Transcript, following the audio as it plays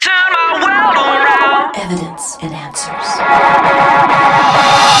Evidence and Answers.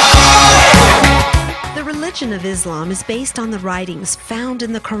 The religion of Islam is based on the writings found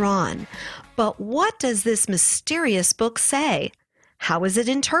in the Quran. But what does this mysterious book say? How is it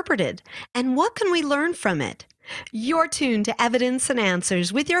interpreted? And what can we learn from it? You're tuned to Evidence and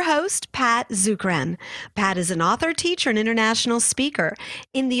Answers with your host, Pat Zukeran. Pat is an author, teacher, and international speaker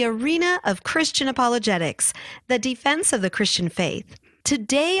in the arena of Christian apologetics, the defense of the Christian faith.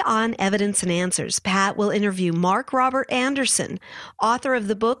 Today on Evidence and Answers, Pat will interview Mark Robert Anderson, author of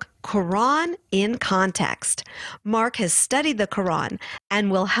the book Quran in Context. Mark has studied the Quran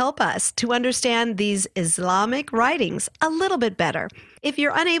and will help us to understand these Islamic writings a little bit better. If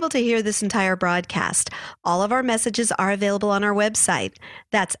you're unable to hear this entire broadcast, all of our messages are available on our website.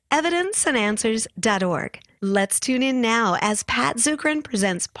 That's evidenceandanswers.org. Let's tune in now as Pat Zukeran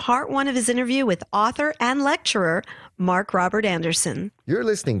presents part one of his interview with author and lecturer Mark Robert Anderson. You're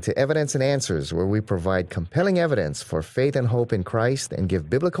listening to Evidence and Answers, where we provide compelling evidence for faith and hope in Christ and give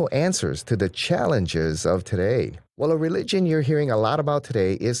biblical answers to the challenges of today. Well, a religion you're hearing a lot about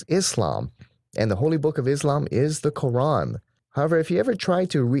today is Islam, and the holy book of Islam is the Quran. However, if you ever try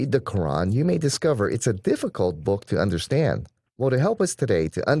to read the Quran, you may discover it's a difficult book to understand. Well, to help us today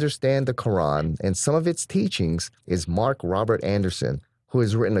to understand the Quran and some of its teachings is Mark Robert Anderson, who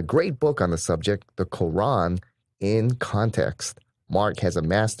has written a great book on the subject, The Quran in Context. Mark has a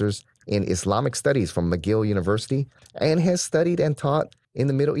master's in Islamic studies from McGill University and has studied and taught in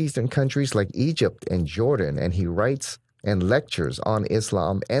the Middle Eastern countries like Egypt and Jordan, and he writes and lectures on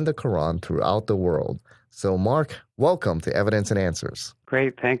Islam and the Quran throughout the world. So, Mark, welcome to Evidence and Answers.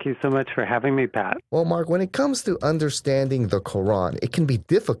 Great. Thank you so much for having me, Pat. Well, Mark, when it comes to understanding the Quran, it can be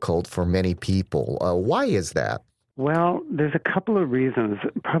difficult for many people. Why is that? Well, there's a couple of reasons.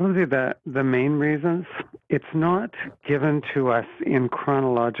 Probably the main reasons. It's not given to us in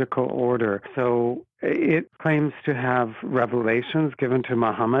chronological order. So it claims to have revelations given to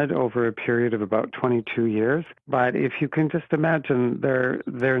Muhammad over a period of about 22 years. But if you can just imagine,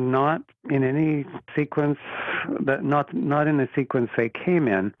 they're not in any sequence, not in the sequence they came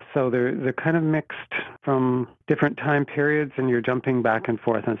in. So they're kind of mixed from different time periods, and you're jumping back and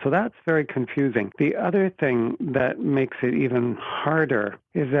forth. And so that's very confusing. The other thing that makes it even harder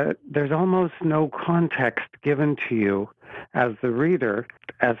is that there's almost no context given to you as the reader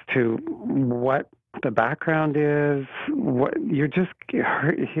as to what the background is. What you're just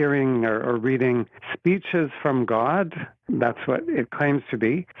hearing or reading speeches from God. That's what it claims to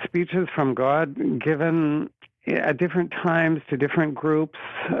be. Speeches from God given at different times to different groups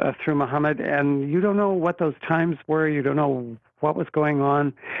through Muhammad, and you don't know what those times were. You don't know what was going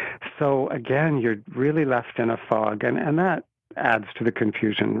on. So again, you're really left in a fog, and that adds to the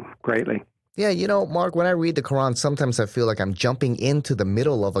confusion greatly. Yeah, you know, Mark, when I read the Quran, sometimes I feel like I'm jumping into the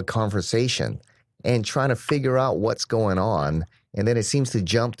middle of a conversation and trying to figure out what's going on, and then it seems to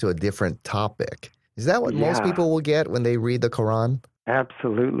jump to a different topic. Is that what most people will get when they read the Quran?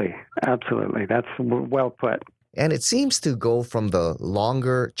 Absolutely. Absolutely. That's well put. And it seems to go from the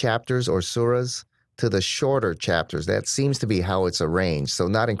longer chapters or surahs to the shorter chapters. That seems to be how it's arranged, so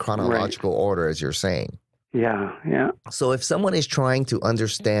not in chronological order, as you're saying. Yeah. So if someone is trying to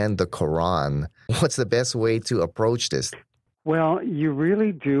understand the Quran, what's the best way to approach this? Well, you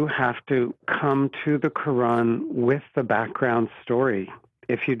really do have to come to the Quran with the background story.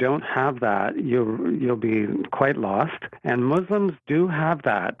 If you don't have that, you'll be quite lost. And Muslims do have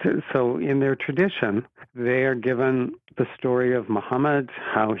that. So in their tradition, they are given the story of Muhammad,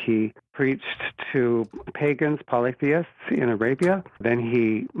 how he preached to pagans, polytheists in Arabia. Then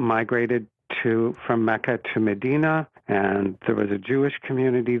he migrated from Mecca to Medina, and there was a Jewish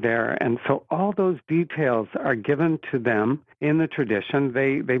community there. And so all those details are given to them in the tradition.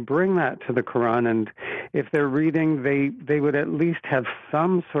 They bring that to the Quran, and if they're reading, they would at least have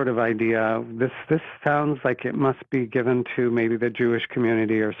some sort of idea. This sounds like it must be given to maybe the Jewish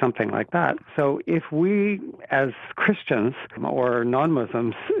community or something like that. So if we, as Christians or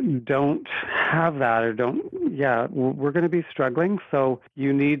non-Muslims, don't have that we're going to be struggling. So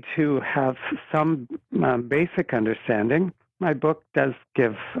you need to have some basic understanding. My book does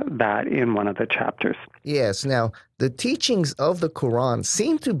give that in one of the chapters. Yes. Now, the teachings of the Quran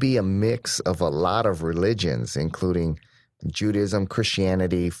seem to be a mix of a lot of religions, including Judaism,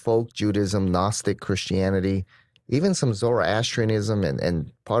 Christianity, folk Judaism, Gnostic Christianity, even some Zoroastrianism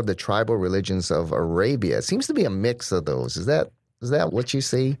and part of the tribal religions of Arabia. It seems to be a mix of those. Is that what you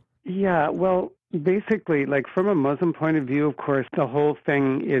see? Yeah, well, basically, like from a Muslim point of view, of course, the whole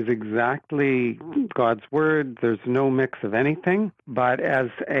thing is exactly God's word. There's no mix of anything. But as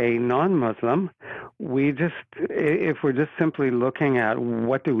a non-Muslim, if we're just simply looking at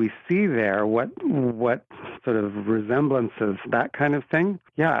what do we see there, what sort of resemblances, that kind of thing,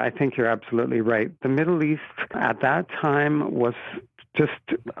 yeah, I think you're absolutely right. The Middle East at that time was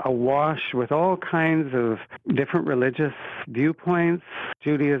just awash with all kinds of different religious viewpoints,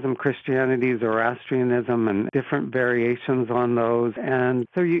 Judaism, Christianity, Zoroastrianism, and different variations on those. And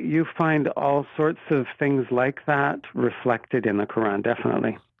so you find all sorts of things like that reflected in the Quran,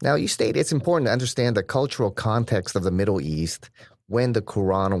 definitely. Now, you state it's important to understand the cultural context of the Middle East when the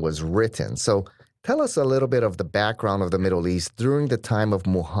Quran was written. So tell us a little bit of the background of the Middle East during the time of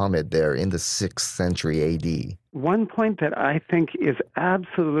Muhammad there in the 6th century A.D. One point that I think is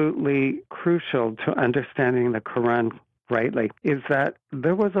absolutely crucial to understanding the Quran rightly is that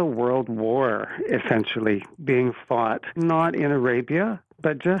there was a world war essentially being fought, not in Arabia,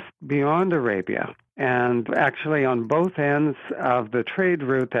 but just beyond Arabia. And actually, on both ends of the trade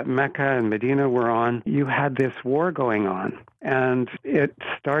route that Mecca and Medina were on, you had this war going on. And it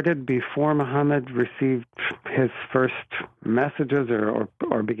started before Muhammad received his first messages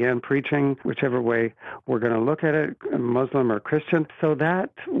or began preaching, whichever way we're going to look at it, Muslim or Christian. So that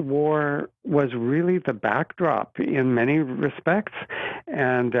war was really the backdrop in many respects.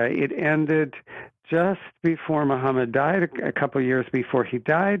 And it ended just before Muhammad died, a couple of years before he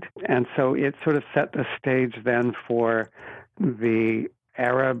died. And so it sort of set the stage then for the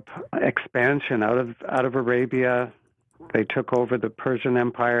Arab expansion out of Arabia. They took over the Persian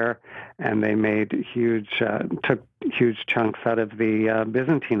Empire, and they made took huge chunks out of the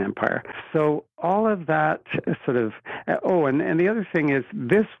Byzantine Empire. So all of that sort of, and the other thing is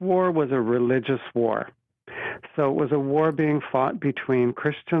this war was a religious war. So it was a war being fought between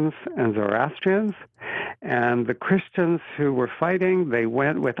Christians and Zoroastrians. And the Christians who were fighting, they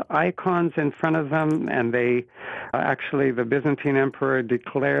went with icons in front of them. And the Byzantine emperor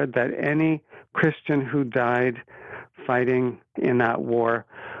declared that any Christian who died fighting in that war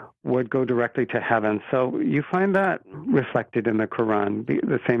would go directly to heaven. So you find that reflected in the Quran.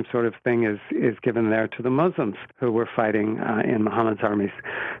 The same sort of thing is given there to the Muslims who were fighting in Muhammad's armies.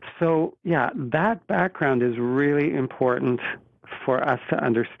 So, yeah, that background is really important for us to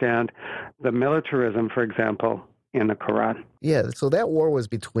understand the militarism, for example, in the Quran. Yeah, so that war was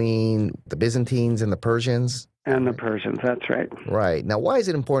between the Byzantines and the Persians? And the Persians, that's right. Right. Now, why is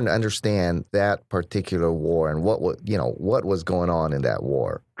it important to understand that particular war and what was going on in that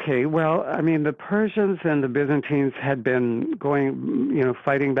war? Okay, well, I mean, the Persians and the Byzantines had been going,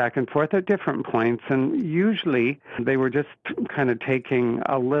 fighting back and forth at different points, and usually they were just kind of taking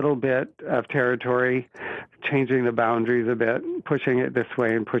a little bit of territory, changing the boundaries a bit, pushing it this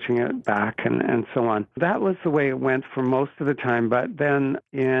way and pushing it back, and so on. That was the way it went for most of the time, but then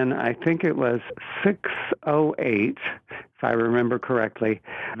in, I think it was 608, if I remember correctly,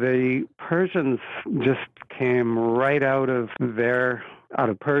 the Persians just came right out of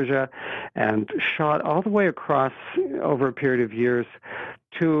Persia and shot all the way across over a period of years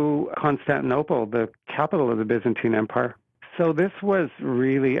to Constantinople, the capital of the Byzantine Empire. So this was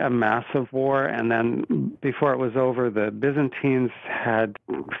really a massive war, and then before it was over, the Byzantines had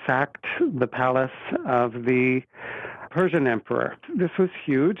sacked the palace of the Persian emperor. This was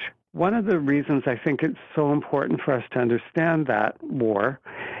huge. One of the reasons I think it's so important for us to understand that war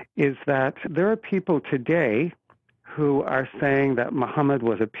is that there are people today who are saying that Muhammad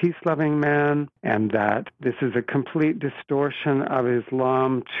was a peace-loving man and that this is a complete distortion of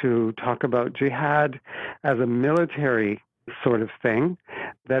Islam to talk about jihad as a military sort of thing,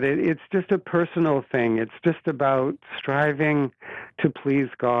 that it's just a personal thing. It's just about striving to please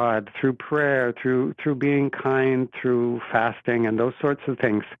God through prayer, through being kind, through fasting and those sorts of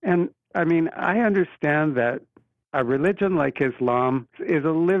things. And I mean, I understand that a religion like Islam is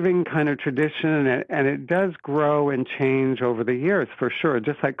a living kind of tradition, and it does grow and change over the years, for sure,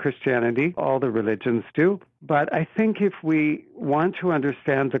 just like Christianity, all the religions do. But I think if we want to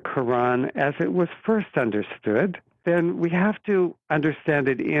understand the Quran as it was first understood, then we have to understand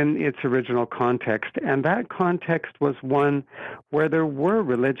it in its original context. And that context was one where there were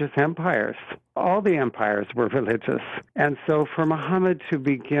religious empires. All the empires were religious. And so for Muhammad to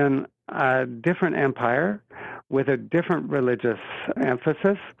begin a different empire with a different religious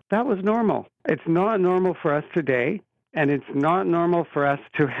emphasis, that was normal. It's not normal for us today, and it's not normal for us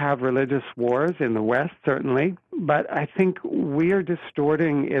to have religious wars in the West, certainly. But I think we are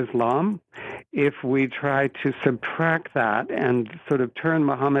distorting Islam if we try to subtract that and sort of turn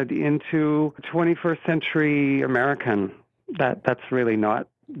Muhammad into a 21st century American. That's really not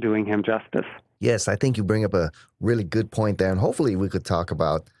doing him justice. Yes, I think you bring up a really good point there, and hopefully we could talk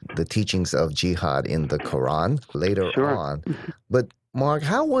about the teachings of jihad in the Quran later Sure. on. But Mark,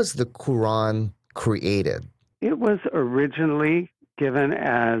 how was the Quran created? It was originally given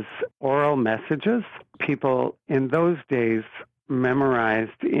as oral messages. People in those days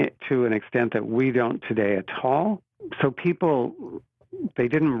memorized it to an extent that we don't today at all. So people, they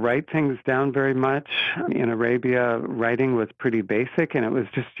didn't write things down very much. In Arabia, writing was pretty basic, and it was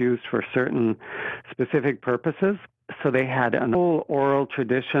just used for certain specific purposes. So they had an whole oral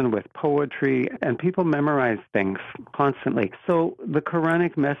tradition with poetry, and people memorized things constantly. So the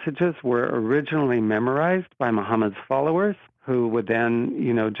Quranic messages were originally memorized by Muhammad's followers, who would then,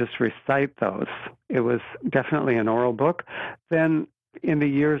 just recite those. It was definitely an oral book. Then in the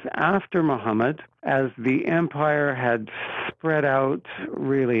years after Muhammad, as the empire had spread out,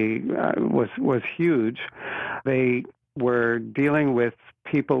 really was huge, they were dealing with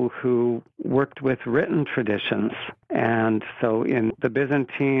people who worked with written traditions. And so in the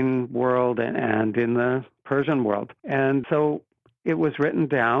Byzantine world and in the Persian world. And so it was written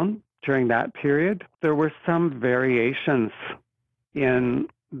down during that period. There were some variations in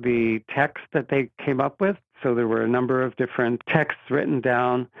the text that they came up with. So there were a number of different texts written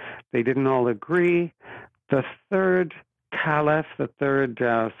down. They didn't all agree. The third caliph, the third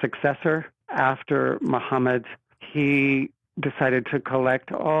successor after Muhammad, he decided to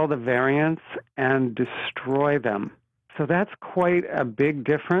collect all the variants and destroy them. So that's quite a big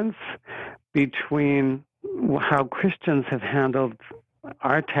difference between how Christians have handled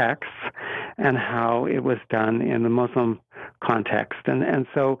our texts and how it was done in the Muslim context. And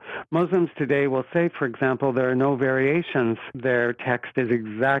so Muslims today will say, for example, there are no variations. Their text is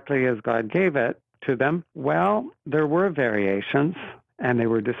exactly as God gave it to them. Well, there were variations, and they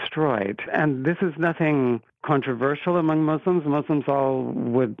were destroyed. And this is nothing controversial among Muslims. Muslims all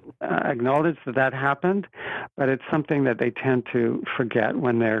would acknowledge that that happened, but it's something that they tend to forget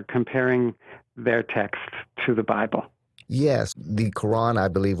when they're comparing their text to the Bible. Yes, the Quran, I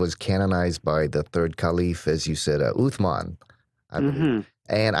believe, was canonized by the third caliph, as you said, Uthman, I believe.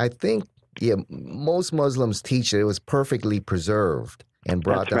 And I think, most Muslims teach that it was perfectly preserved and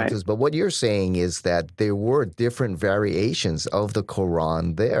brought down to us. But what you're saying is that there were different variations of the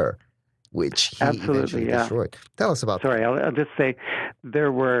Quran there, which he eventually destroyed. Tell us about that. Sorry, I'll just say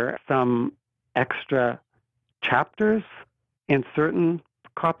there were some extra chapters in certain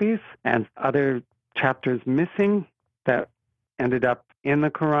copies and other chapters missing that ended up in the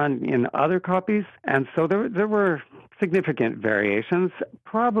Quran in other copies. And so there were significant variations.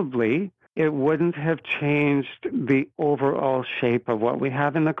 Probably it wouldn't have changed the overall shape of what we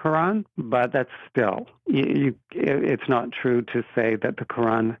have in the Quran, but that's still, it's not true to say that the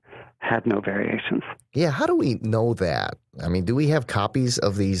Quran had no variations. Yeah, how do we know that? I mean, do we have copies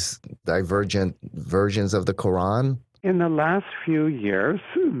of these divergent versions of the Quran? In the last few years,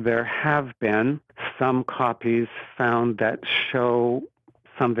 there have been some copies found that show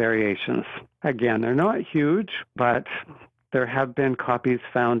some variations. Again, they're not huge, but there have been copies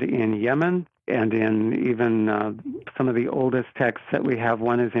found in Yemen and in even some of the oldest texts that we have.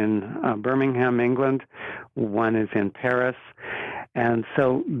 One is in Birmingham, England. One is in Paris. And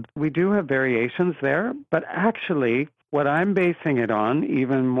so we do have variations there, but actually what I'm basing it on,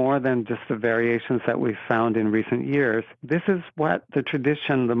 even more than just the variations that we've found in recent years, this is what the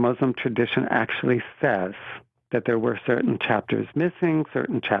tradition, the Muslim tradition, actually says, that there were certain chapters missing,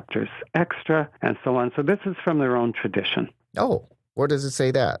 certain chapters extra, and so on. So this is from their own tradition. Oh, where does it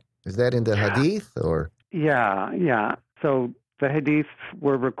say that? Is that in the Hadith or? Yeah. So the Hadiths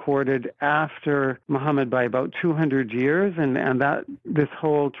were recorded after Muhammad by about 200 years, and that this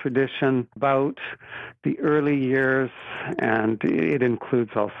whole tradition about the early years, and it includes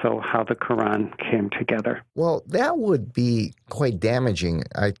also how the Quran came together. Well, that would be quite damaging,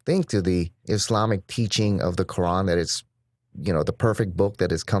 I think, to the Islamic teaching of the Quran, that it's, the perfect book that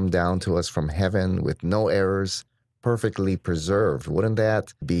has come down to us from heaven with no errors, perfectly preserved. Wouldn't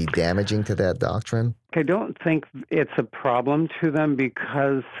that be damaging to that doctrine? I don't think it's a problem to them,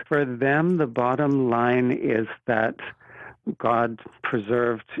 because for them, the bottom line is that God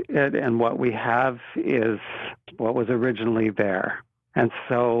preserved it, and what we have is what was originally there. And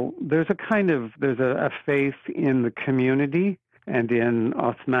so there's a faith in the community and in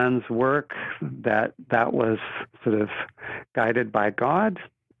Uthman's work that was sort of guided by God.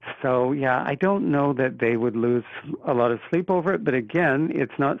 So, I don't know that they would lose a lot of sleep over it. But again,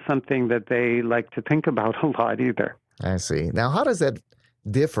 it's not something that they like to think about a lot either. I see. Now, how does that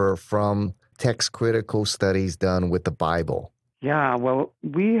differ from text critical studies done with the Bible? Yeah, well,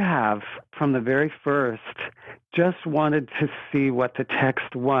 we have, from the very first, just wanted to see what the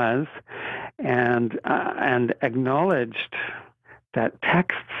text was and acknowledged that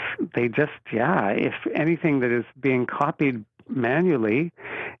texts, they just, if anything that is being copied manually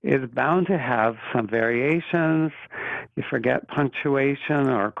is bound to have some variations. You forget punctuation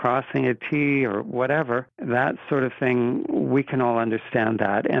or crossing a T or whatever, that sort of thing, we can all understand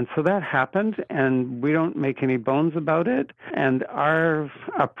that. And so that happened, and we don't make any bones about it. And our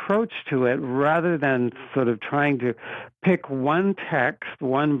approach to it, rather than sort of trying to pick one text,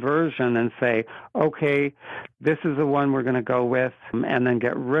 one version, and say, okay, this is the one we're going to go with, and then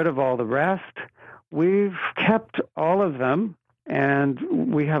get rid of all the rest, we've kept all of them.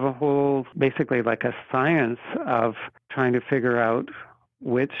 And we have a whole, basically like a science of trying to figure out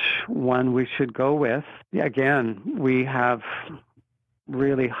which one we should go with. Again, we have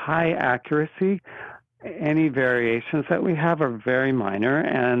really high accuracy. Any variations that we have are very minor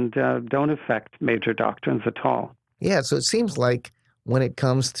and don't affect major doctrines at all. Yeah, so it seems like when it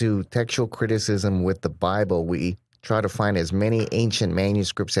comes to textual criticism with the Bible, we try to find as many ancient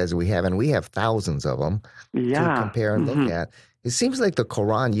manuscripts as we have, and we have thousands of them to compare and look at. It seems like the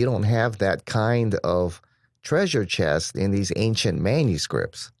Quran, you don't have that kind of treasure chest in these ancient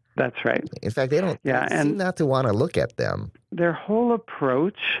manuscripts. That's right. In fact, they don't seem not to want to look at them. Their whole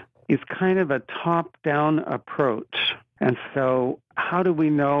approach is kind of a top-down approach. And so how do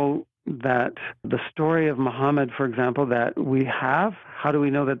we know that the story of Muhammad, for example, that we have, how do we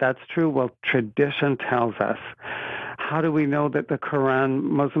know that that's true? Well, tradition tells us. How do we know that the Quran,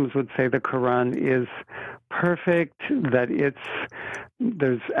 Muslims would say the Quran is perfect, that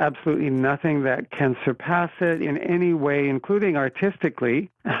there's absolutely nothing that can surpass it in any way, including artistically?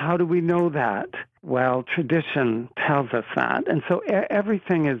 How do we know that? Well, tradition tells us that. And so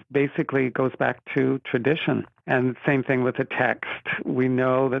everything is basically goes back to tradition. And same thing with the text. We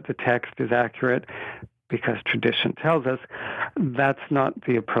know that the text is accurate because tradition tells us. That's not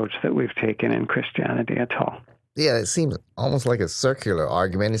the approach that we've taken in Christianity at all. Yeah, it seems almost like a circular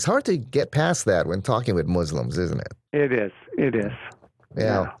argument. It's hard to get past that when talking with Muslims, isn't it? It is. It is.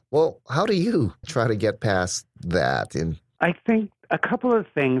 Yeah. Well, how do you try to get past that? I think a couple of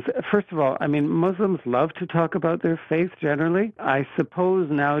things. First of all, I mean, Muslims love to talk about their faith generally. I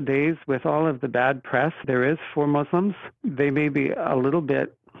suppose nowadays, with all of the bad press there is for Muslims, they may be a little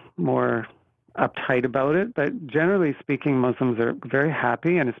bit more uptight about it, but generally speaking, Muslims are very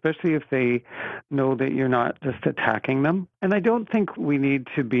happy, and especially if they know that you're not just attacking them. And I don't think we need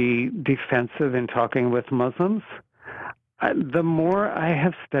to be defensive in talking with Muslims. The more I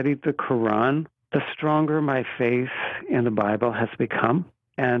have studied the Quran, the stronger my faith in the Bible has become.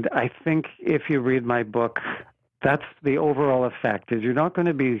 And I think if you read my book, that's the overall effect, is you're not going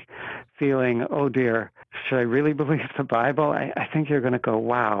to be feeling, oh dear, should I really believe the Bible? I think you're going to go,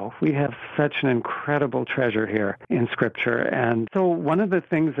 wow, we have such an incredible treasure here in Scripture. And so one of the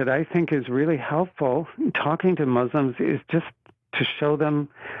things that I think is really helpful in talking to Muslims is just to show them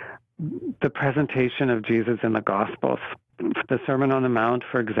the presentation of Jesus in the Gospels. The Sermon on the Mount,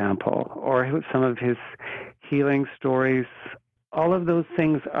 for example, or some of his healing stories. All of those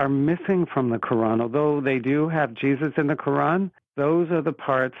things are missing from the Quran. Although they do have Jesus in the Quran, those are the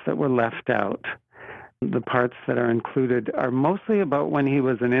parts that were left out. The parts that are included are mostly about when he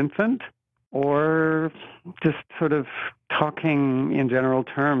was an infant, or just sort of talking in general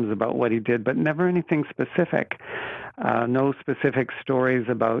terms about what he did, but never anything specific. No specific stories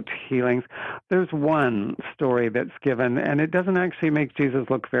about healings. There's one story that's given, and it doesn't actually make Jesus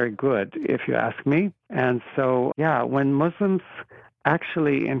look very good, if you ask me. And so, when Muslims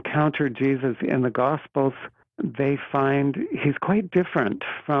actually encounter Jesus in the Gospels, they find he's quite different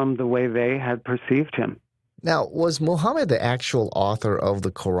from the way they had perceived him. Now, was Muhammad the actual author of the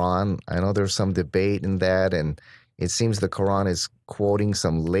Quran? I know there's some debate in that, and it seems the Quran is quoting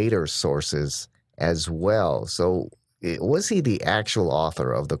some later sources as well. So was he the actual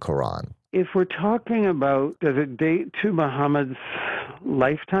author of the Quran? If we're talking about, does it date to Muhammad's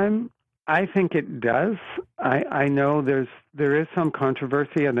lifetime? I think it does. I know there is some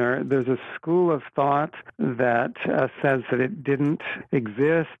controversy, and there's a school of thought that says that it didn't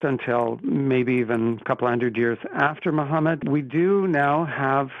exist until maybe even a couple hundred years after Muhammad. We do now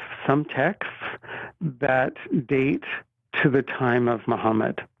have some texts that date to the time of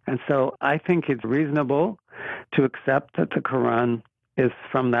Muhammad. And so I think it's reasonable to accept that the Quran is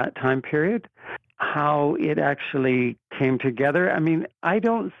from that time period. How it actually came together, I mean, I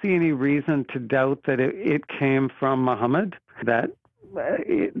don't see any reason to doubt that it came from Muhammad, that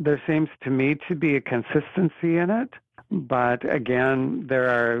there seems to me to be a consistency in it. But again, there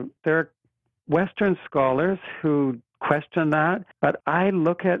are Western scholars who question that, but I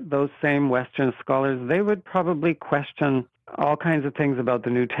look at those same Western scholars, they would probably question all kinds of things about the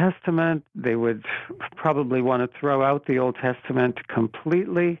New Testament. They would probably want to throw out the Old Testament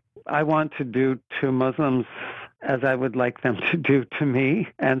completely. I want to do to Muslims as I would like them to do to me.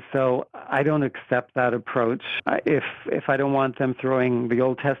 And so I don't accept that approach. If I don't want them throwing the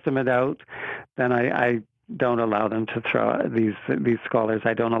Old Testament out, then I don't allow them to throw out these scholars.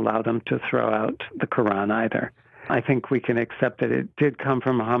 I don't allow them to throw out the Quran either. I think we can accept that it did come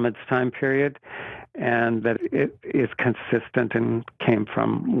from Muhammad's time period and that it is consistent and came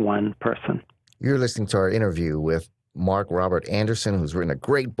from one person. You're listening to our interview with Mark Robert Anderson, who's written a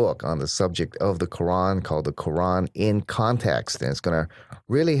great book on the subject of the Quran called The Quran in Context. And it's going to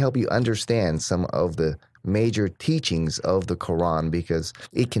really help you understand some of the major teachings of the Quran, because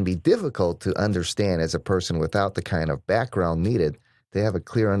it can be difficult to understand as a person without the kind of background needed to have a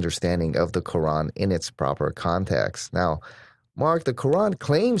clear understanding of the Quran in its proper context. Now, Mark, the Quran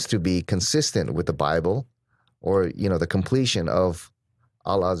claims to be consistent with the Bible, or, the completion of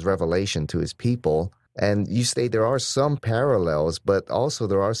Allah's revelation to his people. And you state there are some parallels, but also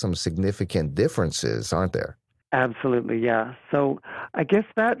there are some significant differences, aren't there? Absolutely, yeah. So I guess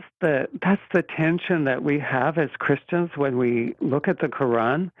that's the tension that we have as Christians when we look at the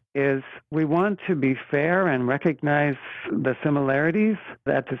Quran, is we want to be fair and recognize the similarities.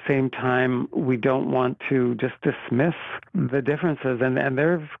 At the same time, we don't want to just dismiss the differences, and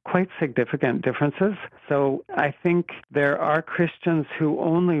they're quite significant differences. So I think there are Christians who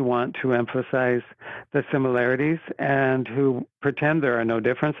only want to emphasize the similarities and who pretend there are no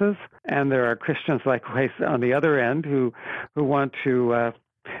differences, and there are Christians likewise on the other end who want to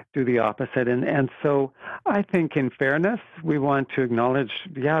do the opposite. And so I think in fairness, we want to acknowledge,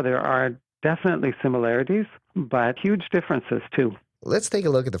 there are definitely similarities, but huge differences too. Let's take a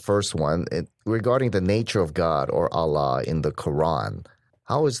look at the first one regarding the nature of God or Allah in the Quran.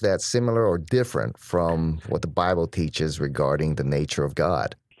 How is that similar or different from what the Bible teaches regarding the nature of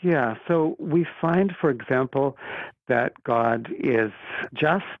God? Yeah, so we find, for example, that God is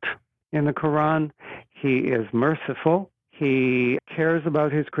just in the Quran. He is merciful. He cares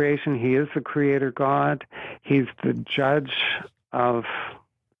about his creation. He is the creator God. He's the judge of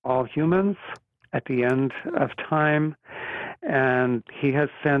all humans at the end of time. And he has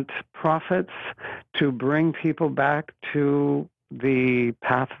sent prophets to bring people back to the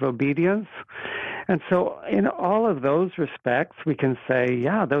path of obedience. And so in all of those respects, we can say,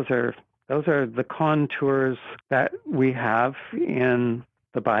 those are the contours that we have in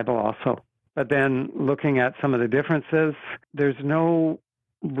the Bible also. But then looking at some of the differences, there's no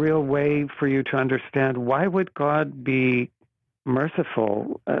real way for you to understand, why would God be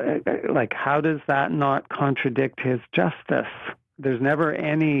merciful? How does that not contradict his justice? There's never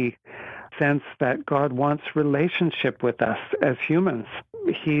any sense that God wants relationship with us as humans.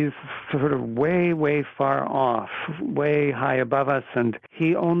 He's sort of way, way far off, way high above us, and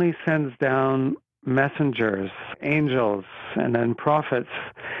he only sends down messengers, angels, and then prophets,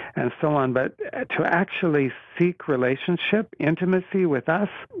 and so on. But to actually seek relationship, intimacy with us,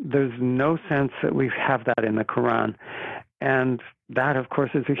 there's no sense that we have that in the Quran. And that, of course,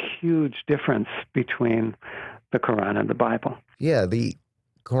 is a huge difference between the Quran and the Bible. Yeah, the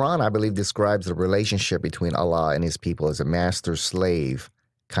Quran, I believe, describes the relationship between Allah and his people as a master-slave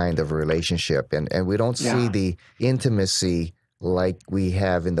kind of relationship. And we don't see the intimacy like we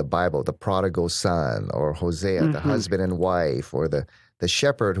have in the Bible, the prodigal son, or Hosea, the husband and wife, or the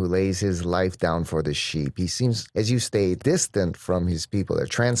shepherd who lays his life down for the sheep. He seems, as you state, distant from his people. They're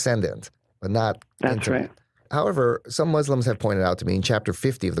transcendent, but not intimate. Right. However, some Muslims have pointed out to me in chapter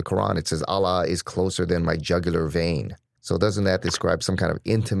 50 of the Quran, it says, Allah is closer than my jugular vein. So doesn't that describe some kind of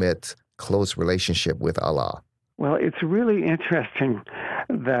intimate, close relationship with Allah? Well, it's really interesting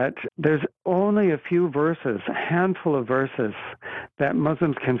that there's only a few verses, a handful of verses, that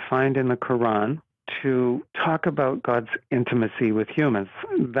Muslims can find in the Quran to talk about God's intimacy with humans,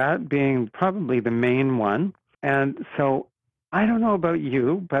 that being probably the main one. And so I don't know about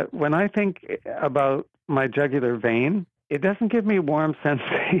you, but when I think about my jugular vein, it doesn't give me warm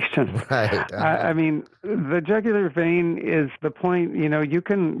sensations. Right. I mean, the jugular vein is the point, you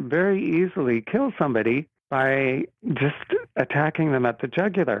can very easily kill somebody by just attacking them at the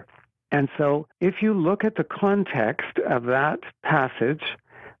jugular. And so if you look at the context of that passage,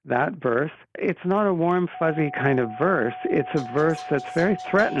 that verse, it's not a warm, fuzzy kind of verse. It's a verse that's very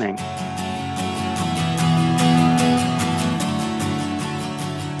threatening.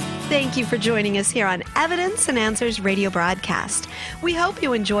 Thank you for joining us here on Evidence and Answers radio broadcast. We hope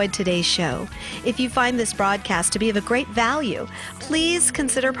you enjoyed today's show. If you find this broadcast to be of a great value, please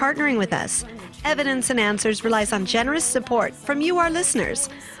consider partnering with us. Evidence and Answers relies on generous support from you, our listeners.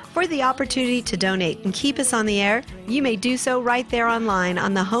 For the opportunity to donate and keep us on the air, you may do so right there online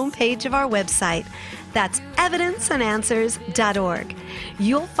on the homepage of our website. That's evidenceandanswers.org.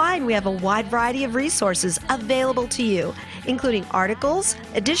 You'll find we have a wide variety of resources available to you, including articles,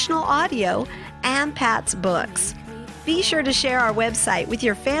 additional audio, and Pat's books. Be sure to share our website with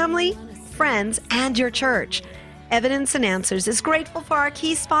your family, friends, and your church. Evidence and Answers is grateful for our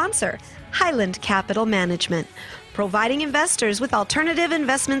key sponsor, Highland Capital Management, providing investors with alternative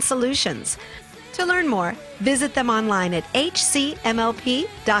investment solutions. To learn more, visit them online at hcmlp.com.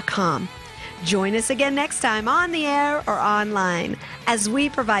 Join us again next time on the air or online as we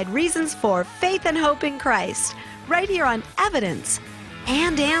provide reasons for faith and hope in Christ, right here on Evidence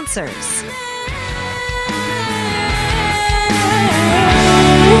and Answers.